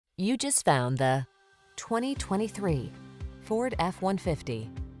You just found the 2023 Ford F-150.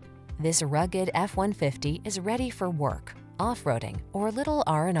 This rugged F-150 is ready for work, off-roading, or a little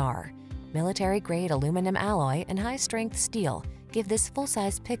R&R. Military-grade aluminum alloy and high-strength steel give this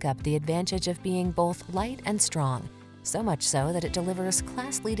full-size pickup the advantage of being both light and strong, so much so that it delivers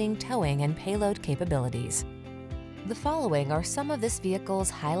class-leading towing and payload capabilities. The following are some of this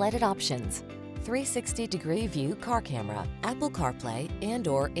vehicle's highlighted options: 360-degree view car camera, Apple CarPlay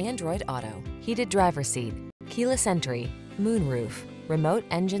and/or Android Auto, heated driver's seat, keyless entry, moonroof, remote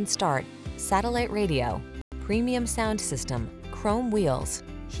engine start, satellite radio, premium sound system, chrome wheels,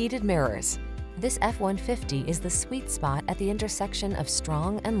 heated mirrors. This F-150 is the sweet spot at the intersection of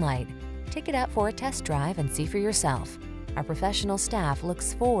strong and light. Take it out for a test drive and see for yourself. Our professional staff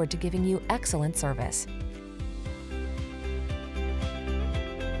looks forward to giving you excellent service.